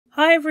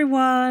Hi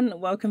everyone,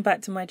 welcome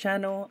back to my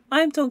channel.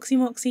 I'm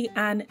Moxie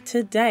and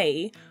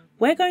today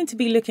we're going to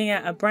be looking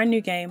at a brand new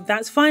game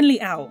that's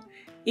finally out.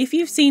 If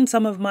you've seen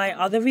some of my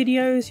other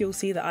videos, you'll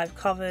see that I've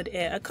covered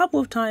it a couple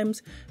of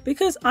times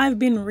because I've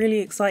been really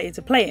excited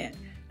to play it,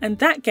 and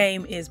that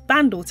game is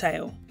Bandle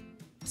Tale.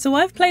 So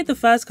I've played the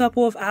first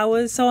couple of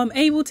hours, so I'm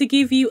able to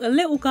give you a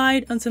little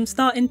guide on some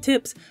starting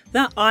tips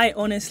that I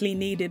honestly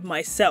needed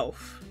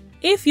myself.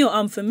 If you're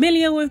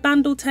unfamiliar with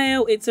Bandle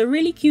Tale, it's a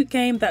really cute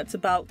game that's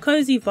about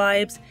cozy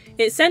vibes.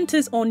 It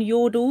centers on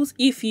Yordles.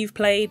 If you've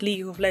played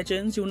League of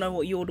Legends, you'll know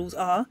what Yordles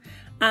are.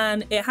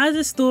 And it has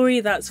a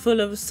story that's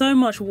full of so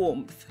much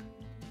warmth.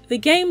 The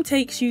game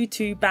takes you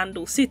to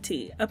Bandle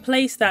City, a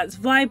place that's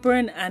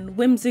vibrant and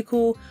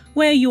whimsical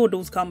where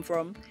Yordles come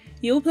from.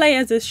 You'll play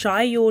as a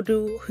shy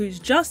Yordle who's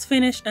just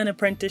finished an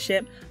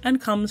apprenticeship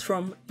and comes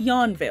from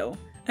Yarnville,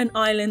 an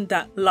island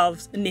that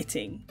loves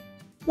knitting.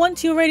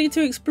 Once you're ready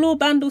to explore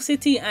Bandle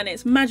City and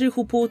its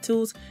magical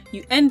portals,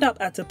 you end up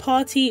at a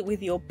party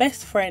with your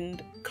best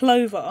friend,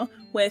 Clover,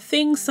 where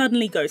things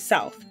suddenly go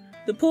south.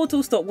 The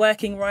portals stop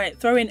working right,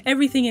 throwing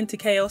everything into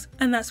chaos,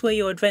 and that's where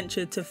your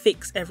adventure to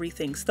fix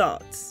everything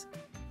starts.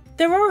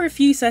 There are a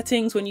few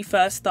settings when you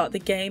first start the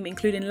game,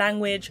 including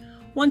language.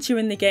 Once you're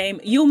in the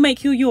game, you'll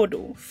make your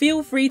Yordle.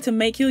 Feel free to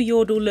make your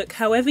Yordle look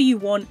however you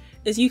want,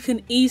 as you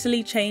can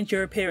easily change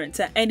your appearance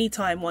at any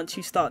time once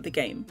you start the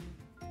game.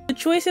 The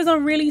choices are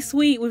really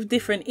sweet with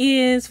different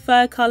ears,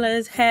 fur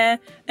colours, hair,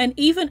 and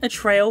even a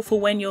trail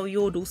for when your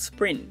Yordle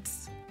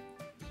sprints.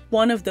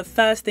 One of the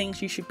first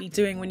things you should be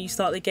doing when you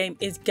start the game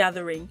is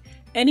gathering.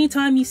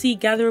 Anytime you see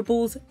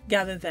gatherables,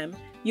 gather them.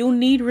 You'll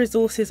need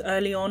resources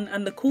early on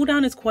and the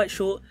cooldown is quite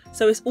short,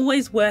 so it's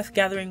always worth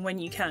gathering when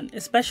you can,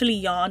 especially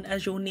yarn,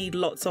 as you'll need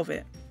lots of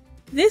it.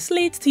 This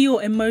leads to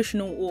your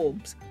emotional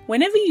orbs.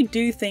 Whenever you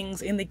do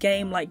things in the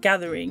game like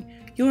gathering,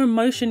 your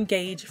emotion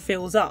gauge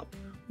fills up.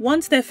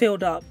 Once they're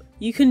filled up,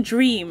 you can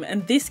dream,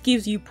 and this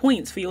gives you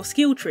points for your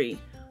skill tree.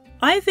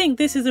 I think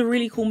this is a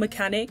really cool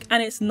mechanic,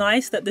 and it's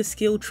nice that the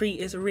skill tree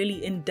is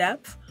really in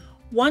depth.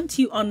 Once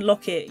you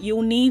unlock it,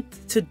 you'll need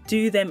to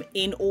do them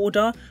in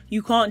order.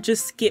 You can't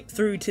just skip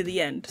through to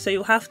the end, so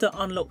you'll have to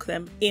unlock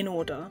them in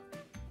order.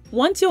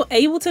 Once you're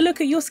able to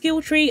look at your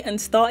skill tree and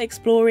start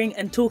exploring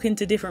and talking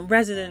to different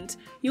residents,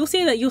 you'll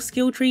see that your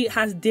skill tree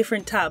has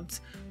different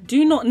tabs.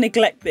 Do not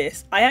neglect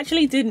this. I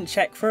actually didn't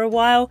check for a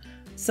while,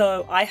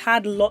 so I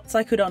had lots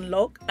I could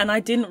unlock and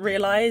I didn't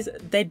realise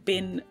there'd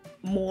been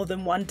more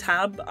than one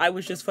tab. I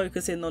was just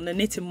focusing on the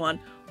knitting one,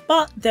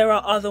 but there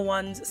are other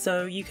ones,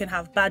 so you can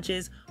have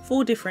badges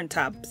for different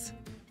tabs.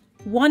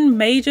 One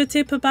major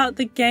tip about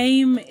the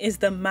game is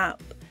the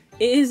map.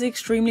 It is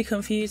extremely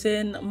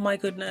confusing. My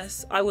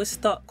goodness, I was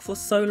stuck for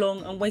so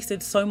long and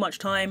wasted so much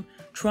time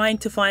trying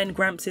to find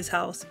Gramps'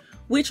 house,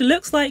 which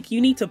looks like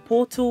you need to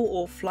portal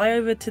or fly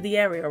over to the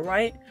area,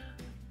 right?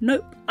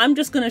 Nope, I'm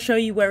just going to show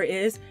you where it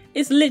is.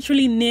 It's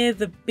literally near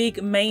the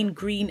big main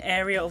green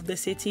area of the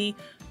city.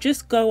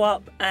 Just go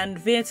up and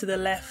veer to the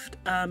left.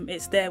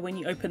 It's there when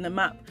you open the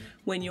map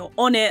when you're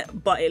on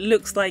it, but it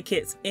looks like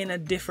it's in a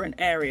different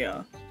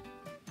area.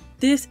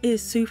 This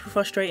is super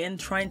frustrating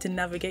trying to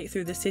navigate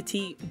through the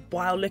city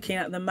while looking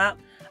at the map.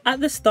 At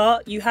the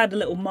start you had a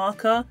little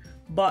marker,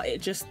 but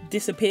it just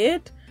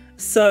disappeared.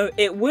 So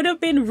it would have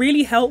been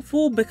really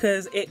helpful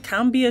because it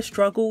can be a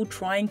struggle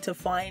trying to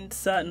find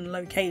certain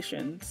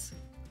locations.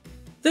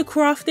 The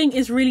crafting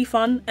is really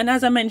fun, and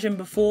as I mentioned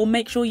before,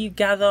 make sure you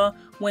gather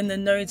when the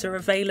nodes are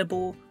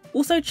available.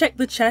 Also check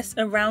the chests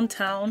around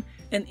town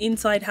and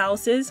inside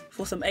houses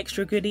for some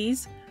extra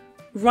goodies.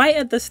 Right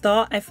at the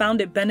start, I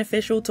found it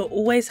beneficial to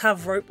always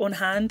have rope on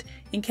hand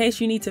in case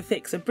you need to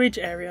fix a bridge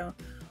area.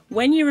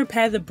 When you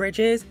repair the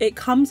bridges, it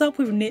comes up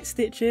with knit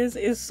stitches.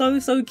 It's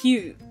so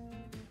cute.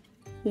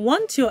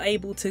 Once you're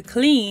able to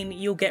clean,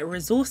 you'll get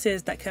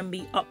resources that can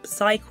be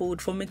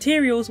upcycled for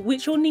materials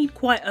which you'll need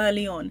quite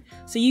early on,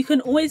 so you can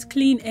always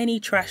clean any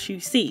trash you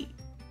see.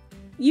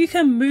 You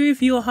can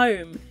move your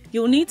home.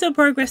 You'll need to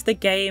progress the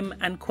game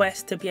and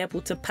quest to be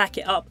able to pack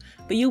it up,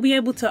 but you'll be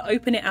able to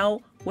open it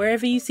out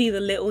wherever you see the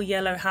little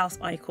yellow house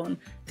icon.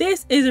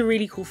 This is a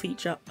really cool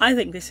feature. I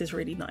think this is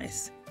really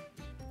nice.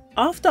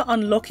 After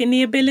unlocking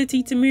the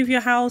ability to move your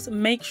house,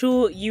 make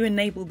sure you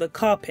enable the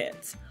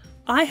carpets.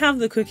 I have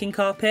the cooking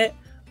carpet.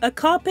 A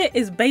carpet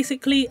is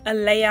basically a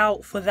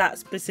layout for that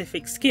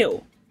specific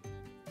skill.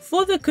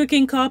 For the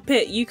cooking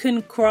carpet, you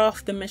can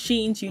craft the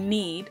machines you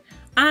need,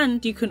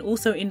 and you can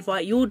also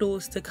invite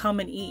Yordles to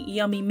come and eat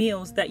yummy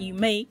meals that you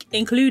make,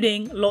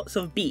 including lots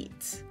of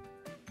beets.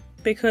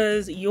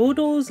 Because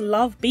Yordles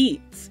love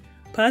beets.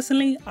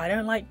 Personally, I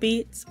don't like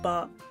beets,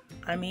 but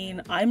I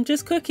mean, I'm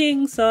just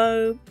cooking,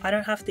 so I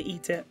don't have to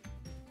eat it.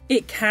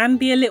 It can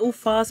be a little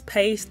fast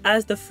paced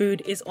as the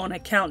food is on a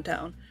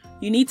countdown.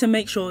 You need to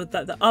make sure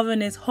that the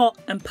oven is hot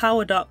and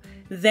powered up,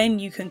 then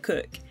you can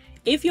cook.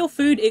 If your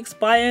food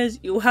expires,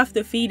 you'll have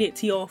to feed it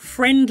to your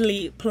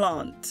friendly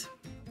plant.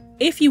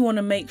 If you want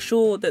to make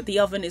sure that the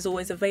oven is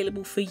always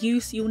available for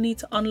use, you'll need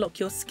to unlock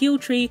your skill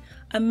tree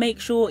and make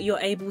sure you're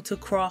able to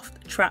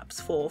craft traps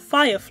for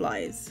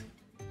fireflies.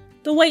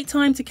 The wait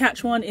time to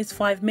catch one is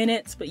 5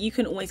 minutes, but you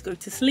can always go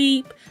to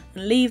sleep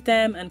and leave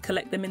them and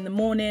collect them in the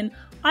morning.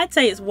 I'd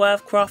say it's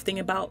worth crafting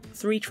about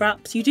 3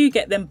 traps. You do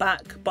get them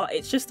back, but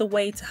it's just a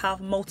way to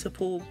have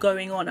multiple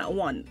going on at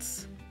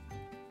once.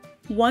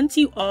 Once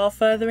you are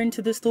further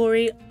into the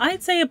story,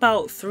 I'd say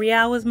about 3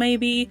 hours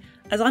maybe.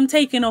 As I'm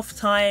taking off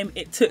time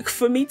it took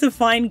for me to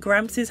find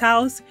Gramps'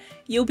 house,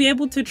 you'll be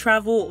able to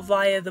travel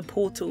via the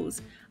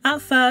portals.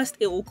 At first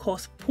it will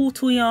cost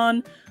portal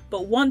yarn,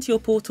 but once your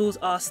portals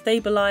are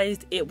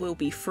stabilised it will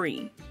be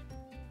free.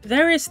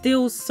 There is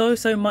still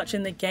so much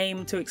in the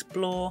game to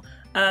explore,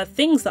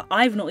 things that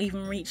I've not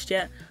even reached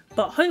yet,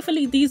 but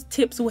hopefully these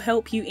tips will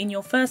help you in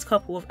your first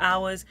couple of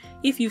hours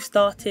if you've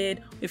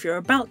started, if you're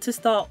about to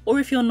start, or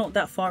if you're not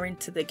that far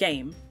into the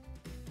game.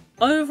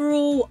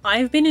 Overall,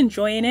 I've been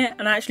enjoying it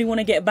and I actually want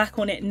to get back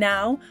on it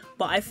now,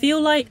 but I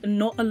feel like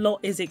not a lot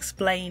is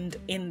explained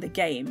in the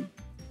game.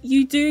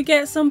 You do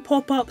get some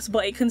pop-ups,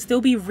 but it can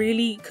still be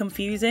really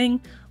confusing.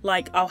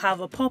 Like, I'll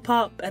have a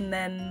pop-up and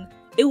then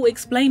it will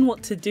explain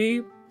what to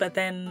do, but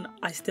then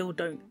I still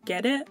don't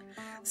get it.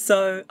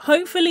 So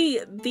hopefully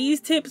these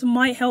tips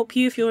might help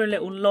you if you're a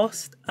little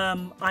lost.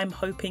 I'm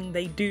hoping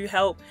they do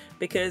help,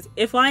 because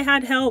if I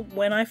had help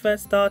when I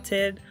first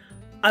started,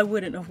 I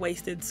wouldn't have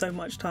wasted so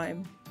much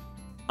time.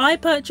 I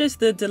purchased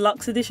the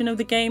deluxe edition of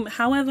the game,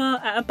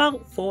 however, at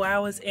about 4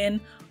 hours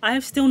in, I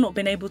have still not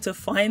been able to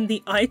find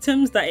the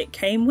items that it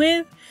came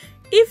with.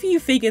 If you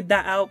figured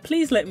that out,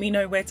 please let me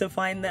know where to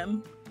find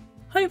them.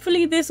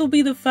 Hopefully this will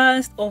be the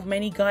first of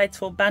many guides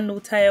for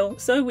Bandle Tale,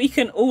 so we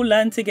can all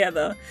learn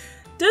together.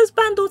 Does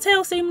Bandle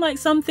Tale seem like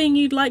something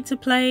you'd like to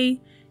play?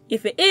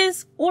 If it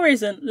is or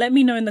isn't, let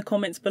me know in the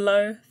comments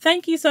below.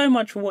 Thank you so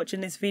much for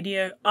watching this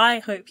video. I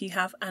hope you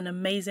have an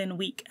amazing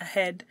week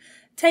ahead.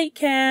 Take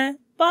care.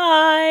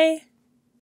 Bye!